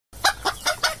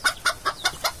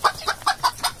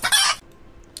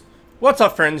What's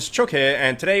up friends, Chook here,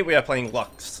 and today we are playing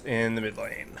Lux in the mid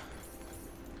lane.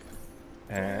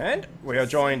 And we are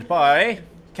joined by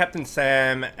Captain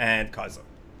Sam and Kaiser.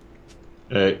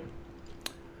 Hey.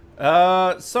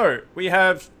 So, we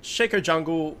have Shaco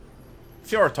jungle,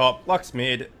 Fiora top, Lux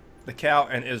mid, the cow,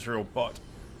 and Israel bot.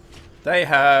 They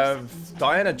have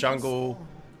Diana jungle,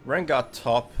 Rengar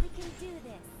top.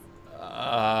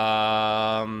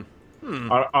 I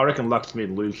reckon Lux Mid,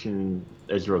 Lucian,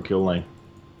 Ezreal kill lane.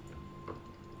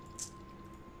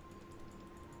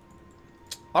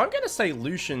 I'm gonna say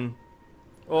Lucian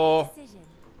or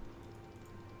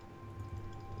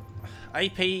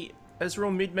AP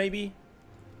Ezreal mid maybe.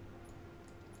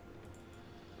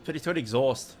 Pretty good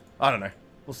exhaust. I don't know.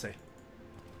 We'll see.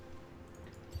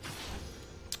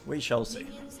 We shall see.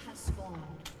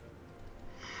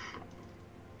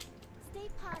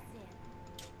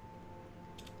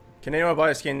 Can anyone buy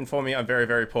a skin for me? I'm very,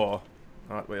 very poor.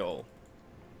 Aren't we all?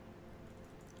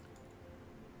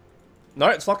 No,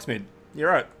 it's Lux mid. You're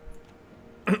right.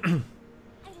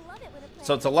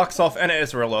 So it's a Lux off and an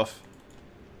Ezreal off.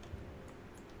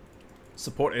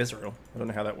 Support Ezreal. I don't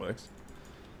know how that works.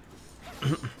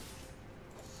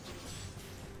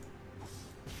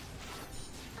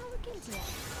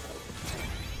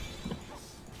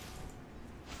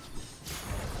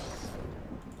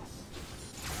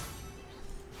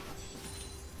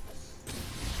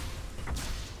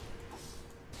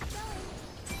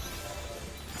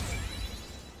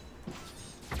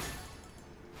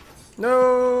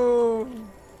 No.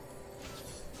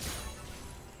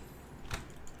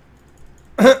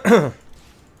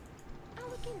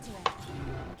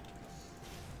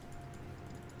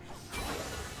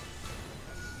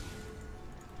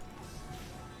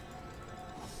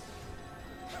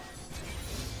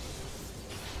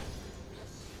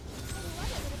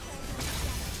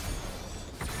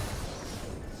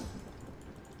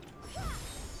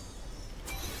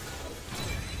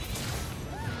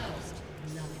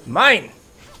 Mine.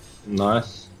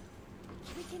 Nice.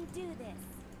 We can do this.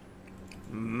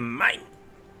 Mine.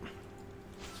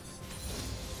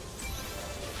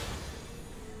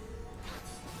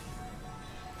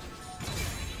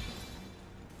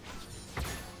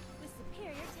 With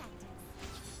superior tactics.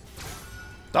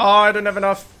 Oh, I don't have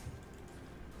enough.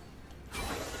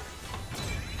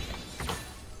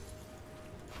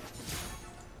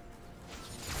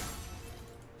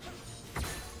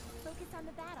 Focus on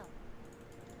the battle.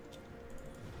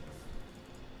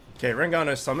 Okay, Rengar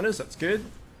no summoners, that's good.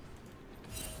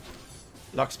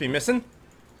 Lux be missing.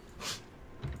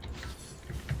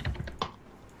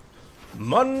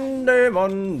 Monday,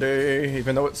 Monday,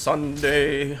 even though it's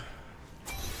Sunday.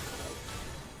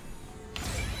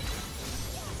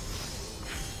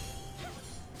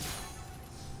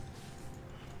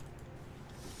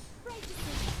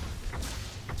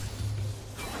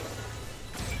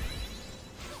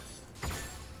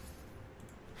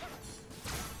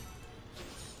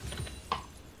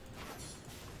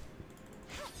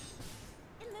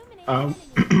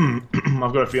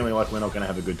 I've got a feeling like we're not going to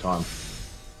have a good time.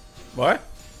 What?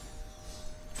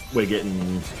 We're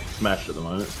getting smashed at the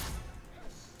moment.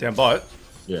 Down bot?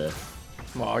 Yeah.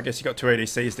 Well, I guess you got two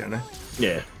ADCs down there.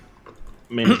 Yeah.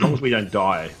 I mean, as long as we don't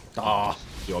die, Ah.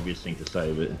 it's the obvious thing to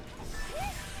say, but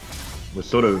we're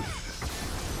sort of...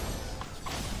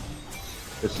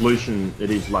 It's Lucian, it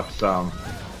is Lux,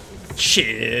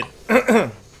 Shit.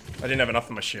 I didn't have enough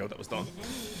of my shield, that was done.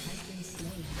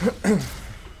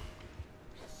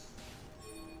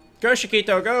 Go,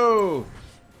 Chiquito, go!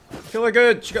 Kill her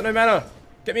good, she got no mana.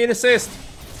 Get me an assist.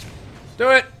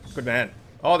 Do it! Good man.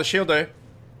 Oh, the shield though.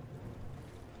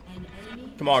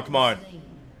 Come on, come on.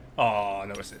 Oh,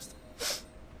 no assist.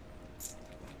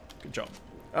 Good job.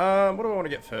 What do I want to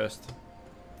get first?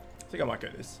 I think I might go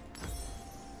this.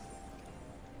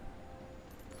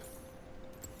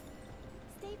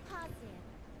 Stay positive.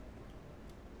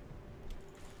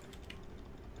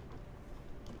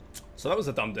 So that was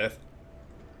a dumb death.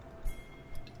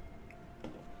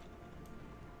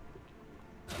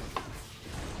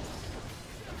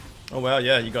 Oh well,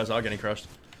 yeah, you guys are getting crushed.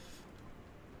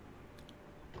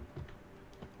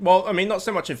 Well, I mean, not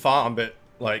so much in farm, but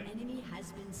like...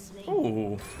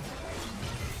 Ooh.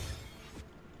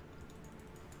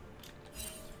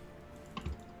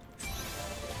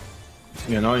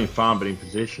 yeah, not in farm, but in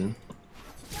position.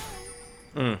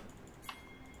 Mm.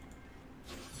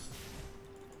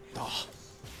 Oh.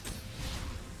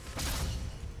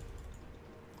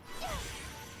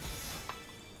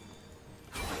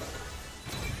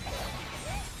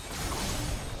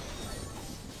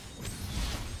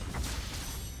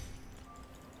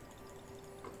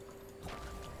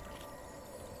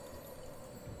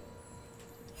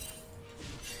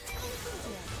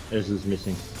 Ezra's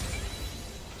missing.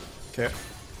 Okay.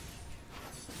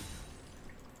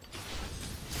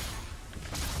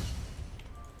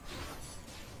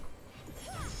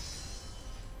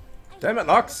 Damn it,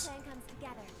 Lux. Plan comes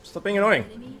together. Stop being annoying.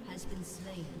 Enemy has been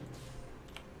slain.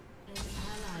 An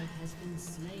ally has been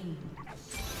slain.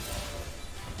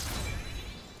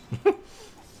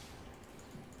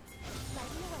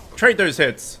 Trade those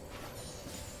hits.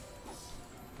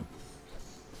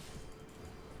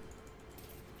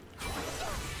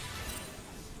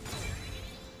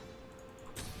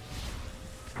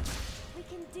 We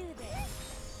can do this.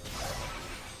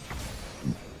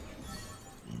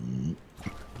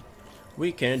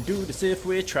 We can do this if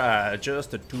we try.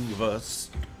 Just the two of us.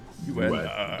 You and I.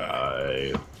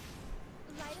 Die.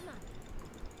 Light 'em up.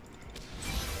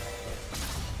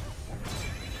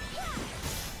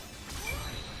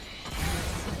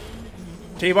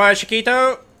 TY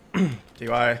Chiquito.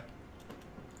 TY.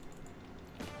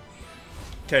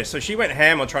 Okay, so she went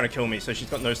ham on trying to kill me, so she's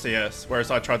got no CS,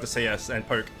 whereas I tried to CS and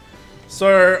poke.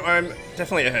 So I'm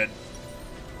definitely ahead.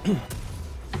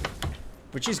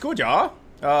 Which is good, yeah.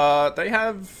 They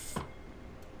have...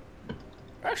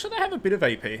 Actually, they have a bit of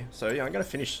AP, so yeah, I'm gonna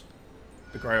finish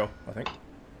the Grail, I think.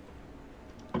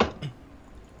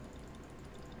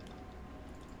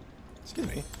 Excuse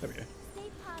me, there we go.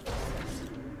 Stay positive.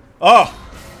 Oh!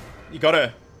 You got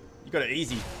it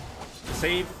easy.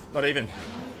 Deceive, not even.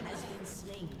 Has been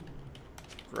slain.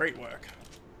 Great work.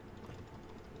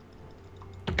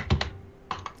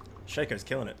 Shaco's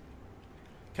killing it.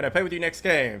 Can I play with you next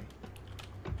game?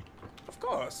 Of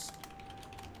course.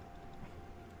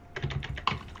 An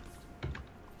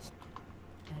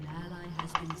ally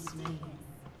has been slain.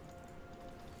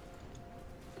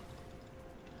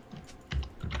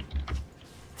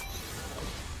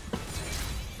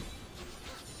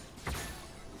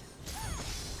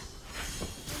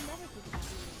 We'll never forget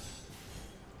you.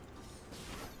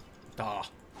 Ah.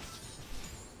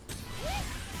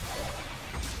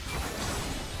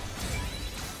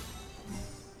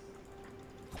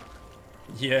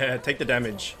 Yeah, take the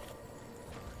damage.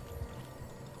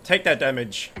 Take that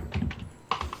damage.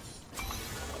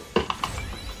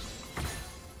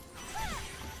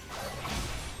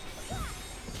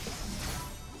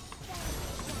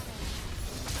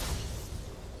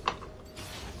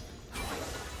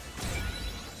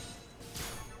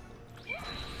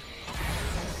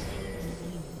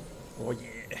 Oh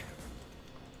yeah.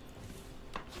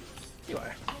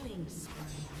 Anyway. Killing spree.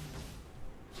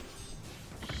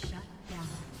 Shut down.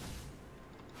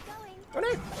 Going. Oh no!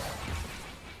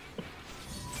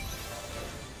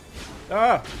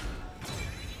 Ah!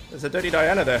 There's a dirty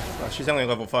Diana there. Oh, she's only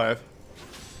level 5.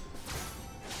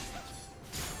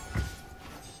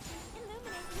 Illuminate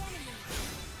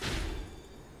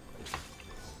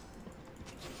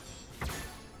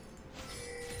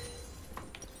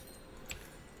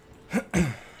the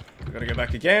enemy. I gotta go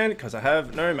back again because I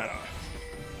have no mana.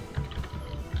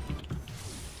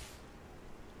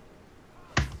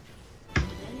 An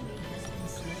enemy has been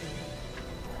slain.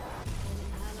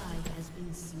 An ally has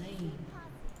been slain.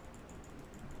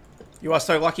 You are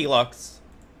so lucky, Lux.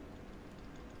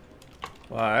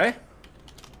 Why?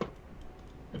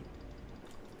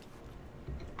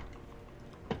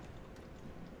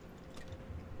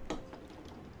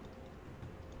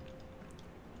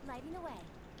 Lighting away.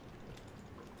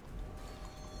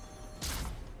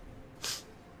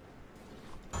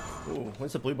 Ooh,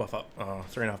 when's the blue buff up? Oh,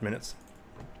 3.5 minutes.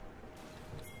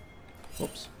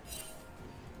 Whoops.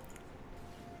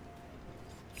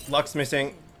 Lux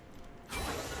missing.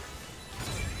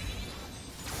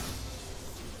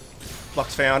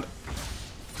 Lux found.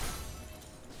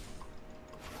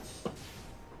 I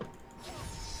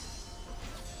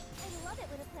love it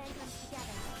when a plan comes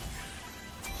together.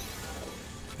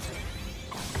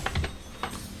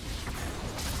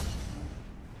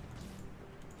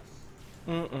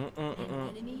 An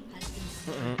enemy has been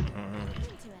slain.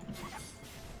 Into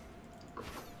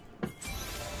it.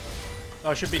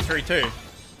 Oh, it should be 3-2.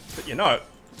 But you're not.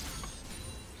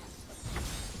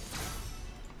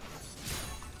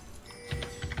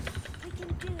 We can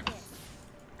do this.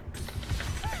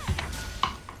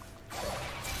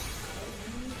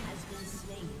 Enemy has been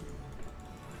slain.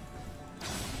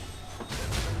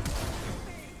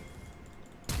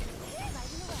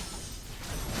 Lighting away.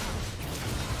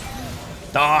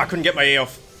 Ah, I couldn't get my E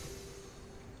off.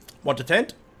 Want a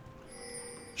tent?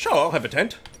 Sure, I'll have a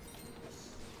tent.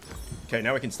 Okay,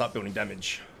 now we can start building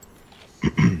damage.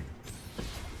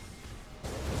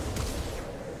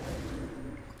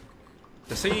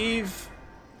 Deceive.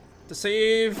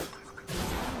 Deceive.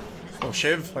 Or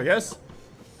Shiv, I guess.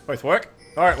 Both work.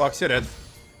 Alright, Lux, you're dead.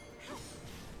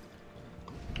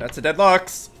 That's a dead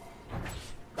Lux.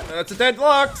 That's a dead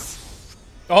Lux.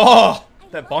 Oh,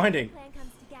 that binding. Plan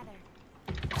comes together.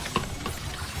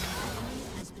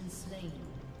 Has been slain.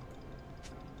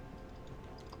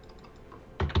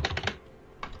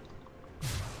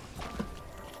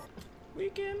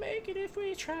 We can make it if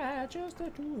we try, just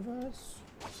the two of us.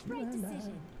 Right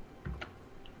decision.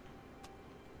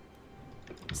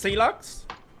 See, Lux?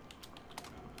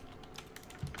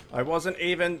 I wasn't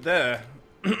even there.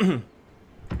 Going.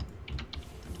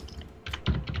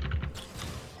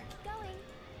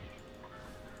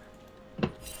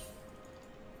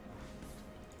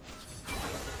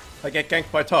 I get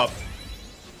ganked by top.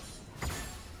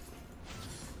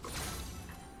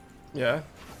 Yeah.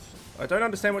 I don't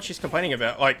understand what she's complaining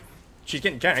about. Like, she's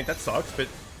getting ganked, that sucks, but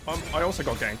I also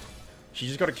got ganked. She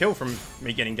just got a kill from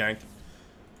me getting ganked.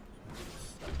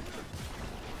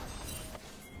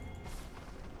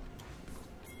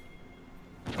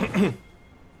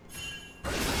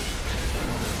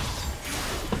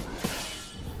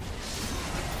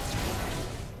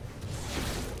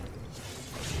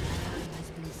 Has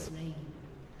been slain.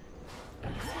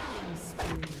 Killing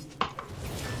spree.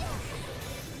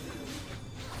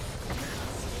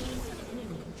 Slain an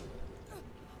enemy.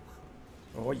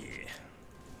 Oh yeah.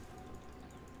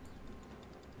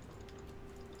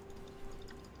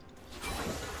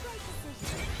 Right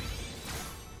decision.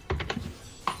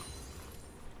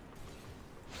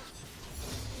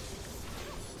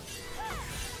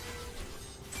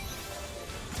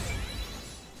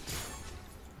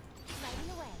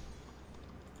 Lighting away.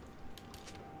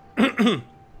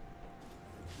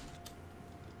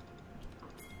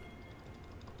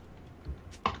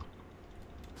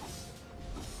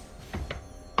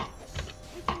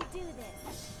 We can do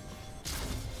this.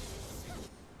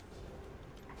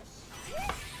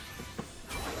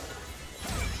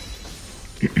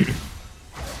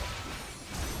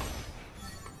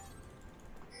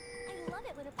 I love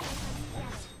it when a plan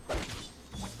comes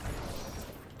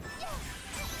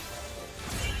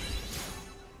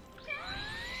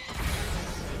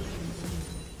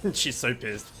together. She's so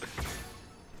pissed.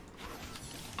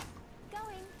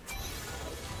 Going.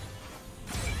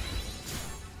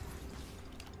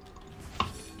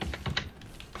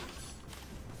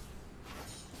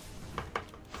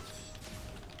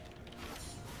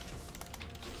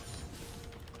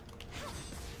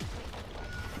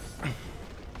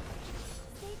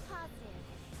 Stay positive.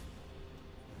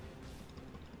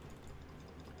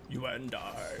 You and I.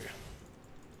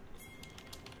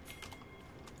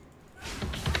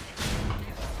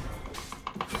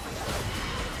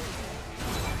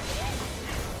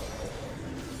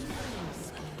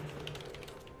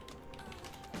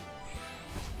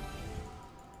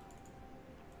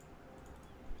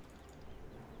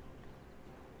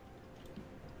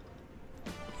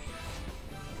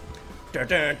 Dun,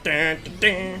 dun, dun, dun,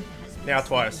 dun. Now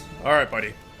twice. Alright,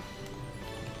 buddy.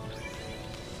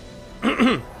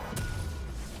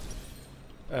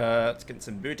 Let's get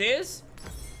some booties.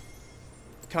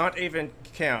 Can't even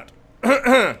count.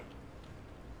 No,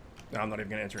 I'm not even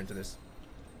gonna enter into this.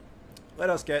 Let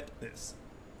us get this.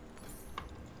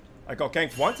 I got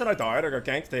ganked once and I died. I got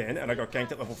ganked then and I got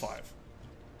ganked at level 5.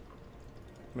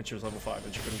 When she was level 5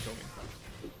 and she couldn't kill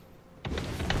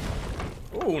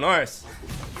me. Ooh, nice.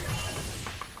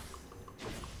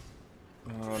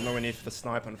 Nowhere near for the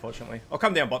snipe, unfortunately. I'll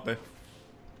come down bot though.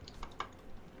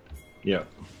 Yeah.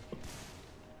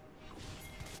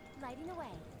 Lighting away.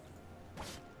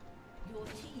 Your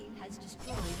team has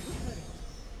destroyed the turret.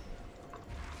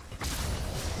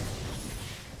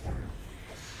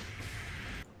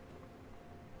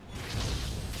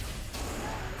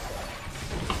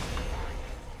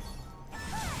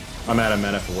 I'm out of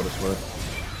mana for what it's worth.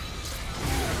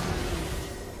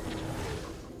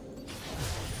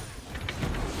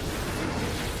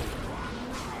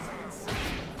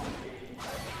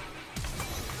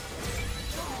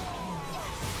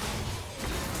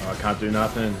 Oh, I can't do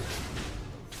nothing.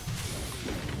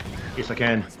 Yes, I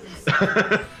can.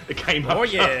 It came up. Oh,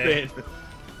 yeah. just then.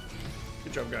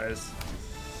 Good job, guys.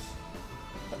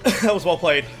 That was well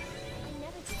played. I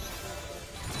never did.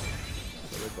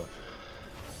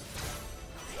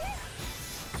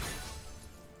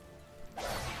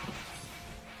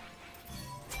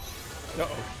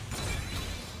 Uh-oh.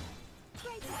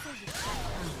 Great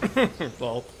decision.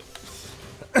 Lol.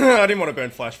 I didn't want to burn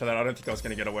flash for that. I don't think I was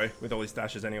going to get away with all these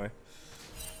dashes anyway.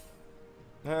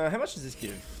 How much does this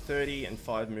give? 30 and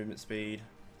 5 movement speed.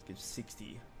 This gives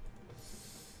 60.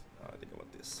 I think I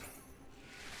want this.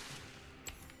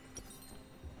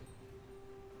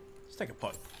 Let's take a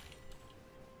pot.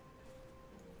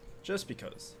 Just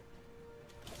because.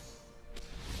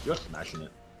 You're smashing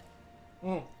it.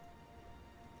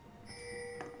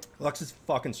 Lux is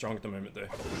fucking strong at the moment, though.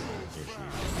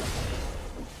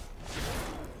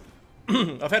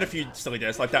 I've had a few silly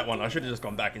deaths, like that one. I should have just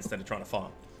gone back instead of trying to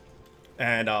farm.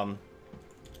 And,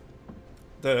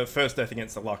 the first death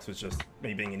against the Lux was just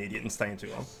me being an idiot and staying too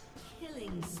long.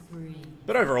 Killing spree.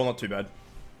 But overall, not too bad.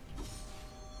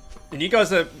 And you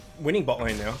guys are winning bot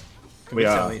lane now. We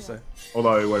are. Me, so.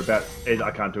 Although we're about,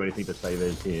 I can't do anything to save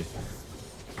Ed here.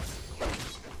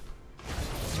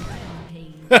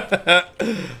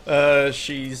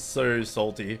 She's so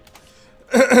salty.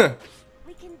 We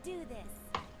can do this.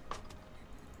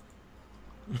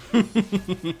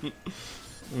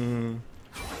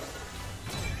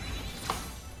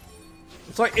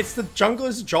 It's like, it's the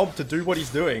jungler's job to do what he's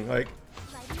doing. Like,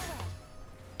 Lighten away.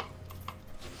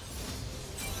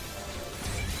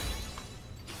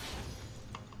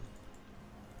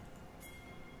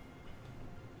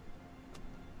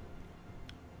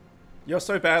 you're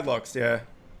so bad, Lux. Yeah,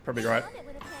 probably right. Love it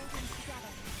when a plan comes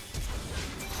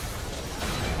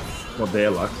together. Not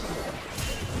their luck.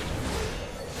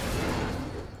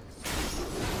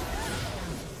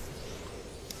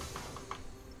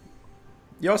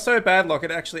 You're so bad, Locke, it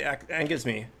actually angers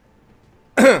me.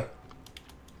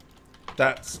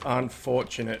 That's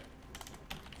unfortunate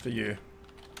for you,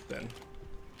 then.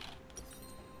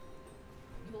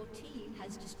 Your team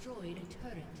has destroyed a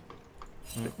turret.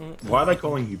 Why are they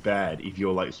calling you bad if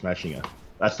you're like smashing her?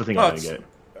 That's the thing I don't get.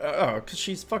 Because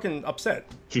she's fucking upset.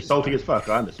 She's salty as fuck,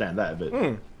 I understand that, but...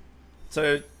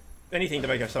 So, anything to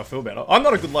make herself feel better. I'm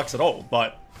not a good Lux at all,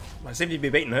 but I seem to be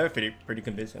beating her pretty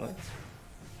convincingly.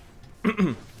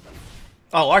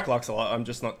 I like Lux a lot, I'm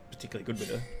just not particularly good with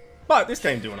her. But this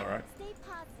game's doing alright. Stay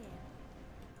positive.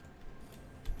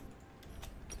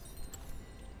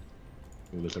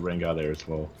 Ooh, there's a Rengar there as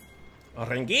well.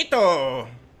 Rengito!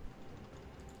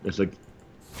 There's a...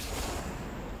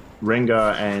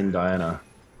 Rengar and Diana.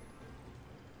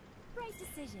 Right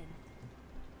decision.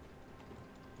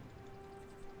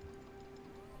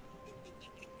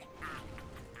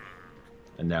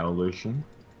 And now Lucian.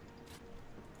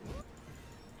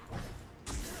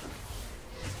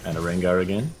 And a Rengar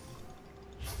again.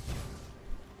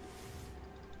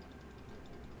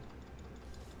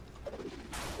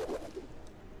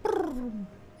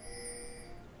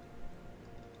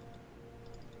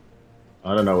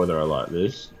 I don't know whether I like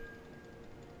this.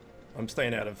 I'm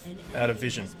staying out of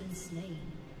vision. Has been slain.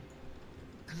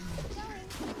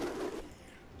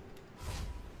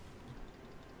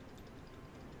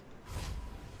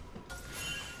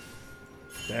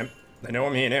 Damn, they know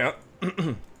I'm here now. I'll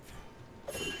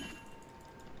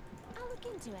look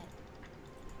into it.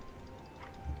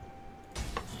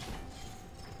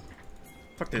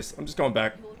 Fuck this, I'm just going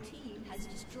back. Your team has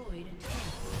destroyed a turret.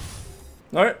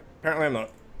 No, apparently I'm not.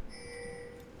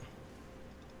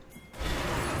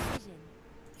 Decision.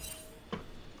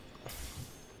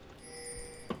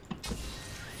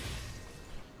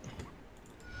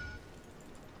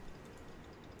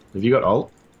 Have you got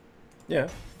ult? Yeah.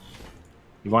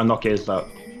 You might knock his up.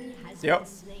 Enemy has Yep. been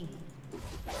slain.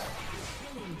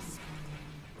 Killing spree.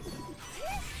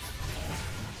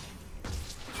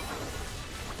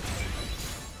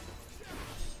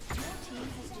 Your team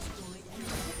has destroyed an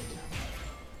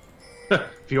inhibitor.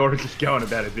 Fiora's just going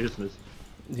about her business.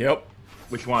 Yep.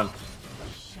 Which one?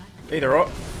 Shut Either or.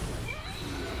 has been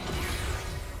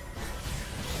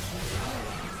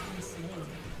slain.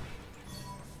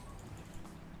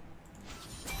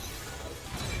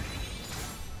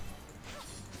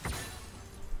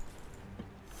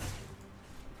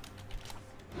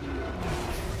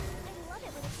 I love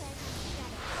it when a plan comes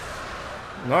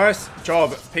together. Nice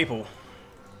job, people.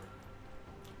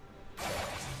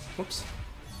 Whoops.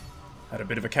 Had a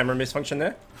bit of a camera misfunction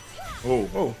there. Oh,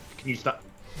 Oh, can you start?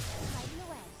 Lighten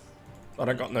away. I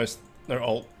don't got no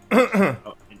ult.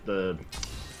 Oh, the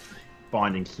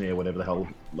binding snare, whatever the hell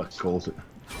Lux calls it.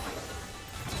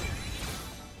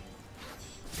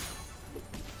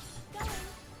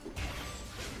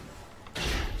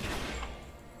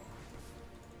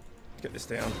 Get this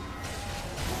down.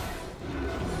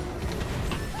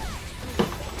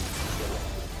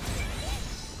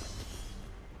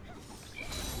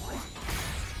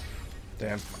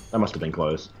 Damn. That must have been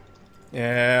close.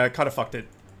 Yeah, I kind of fucked it.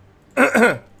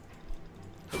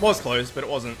 It was close, but it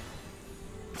wasn't.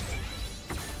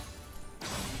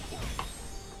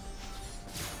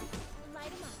 Light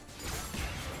 'em up.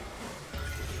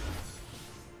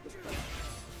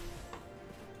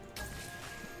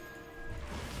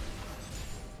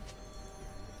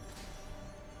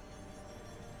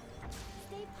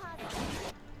 Stay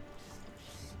positive.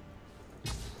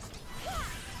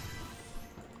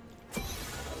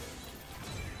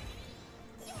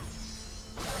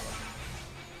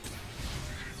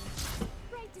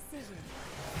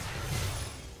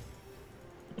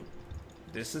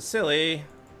 This is silly.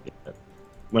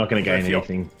 We're not going to gain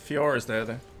anything. Fiora's there,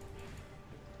 though.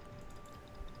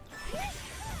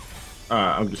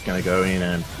 Alright, I'm just going to go in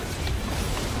and...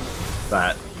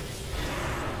 that.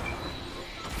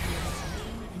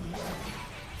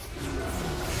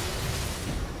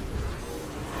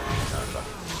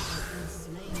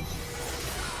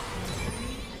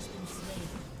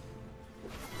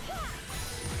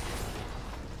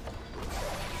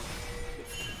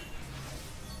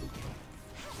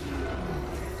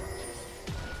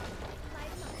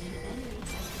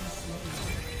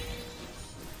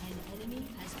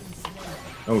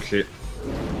 Oh shit.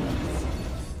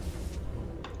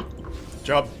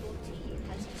 Job.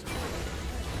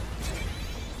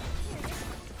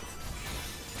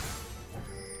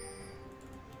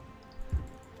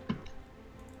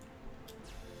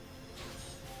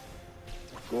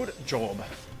 Good job.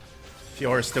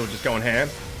 Fiora's still just going ham.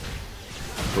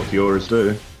 That's what Fioras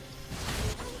do.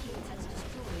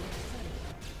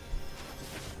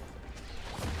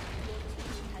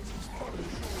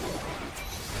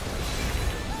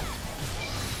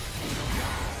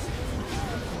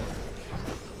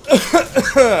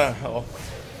 Oh.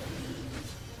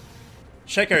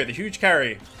 Shaco, the huge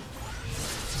carry.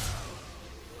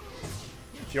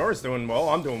 Fiora's doing well,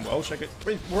 I'm doing well. Shaco,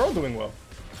 we're all doing well.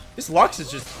 This Lux is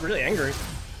just really angry.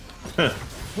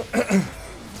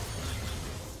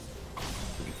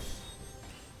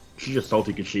 She's just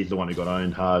salty because she's the one who got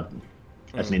owned hard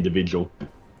as an individual.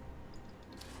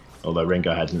 Although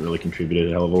Renko hasn't really contributed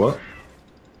a hell of a lot.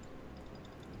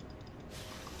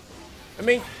 I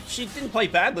mean, she didn't play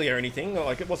badly or anything.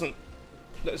 Like, it wasn't...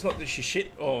 It's not that she's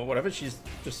shit or whatever. She's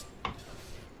just...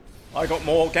 I got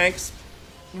more ganks,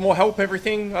 more help,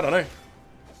 everything. I don't know.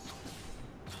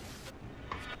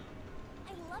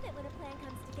 I love it when a plan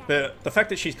comes together. But the fact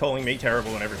that she's calling me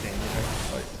terrible and everything, you know,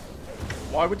 like...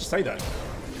 Why would you say that?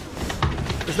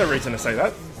 There's no reason to say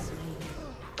that.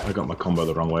 I got my combo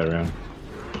the wrong way around.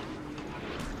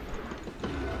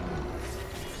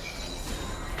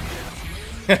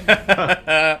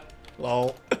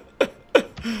 Lol.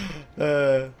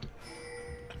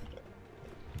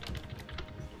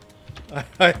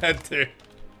 I had to.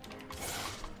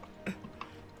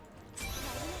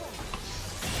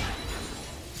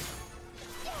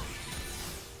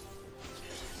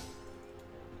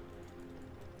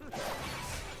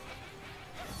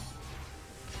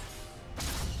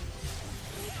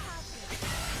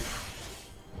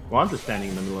 Well, I'm just standing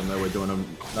in the middle of nowhere doing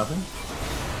nothing.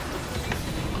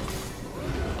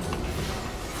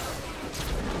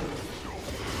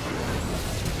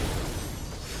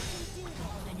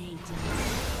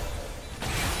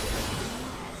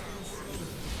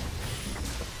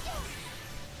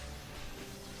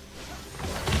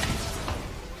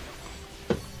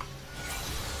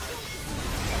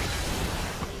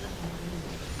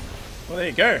 Well, there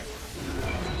you go.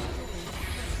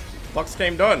 Lux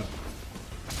game done.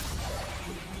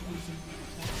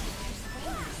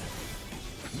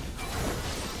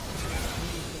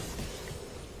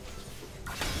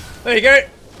 There you go.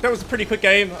 That was a pretty quick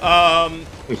game.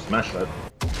 We smashed that.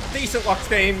 Decent Lux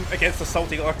game against a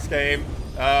salty Lux game.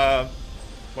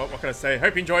 What can I say?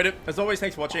 Hope you enjoyed it. As always,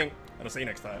 thanks for watching, and I'll see you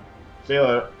next time. See you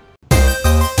later.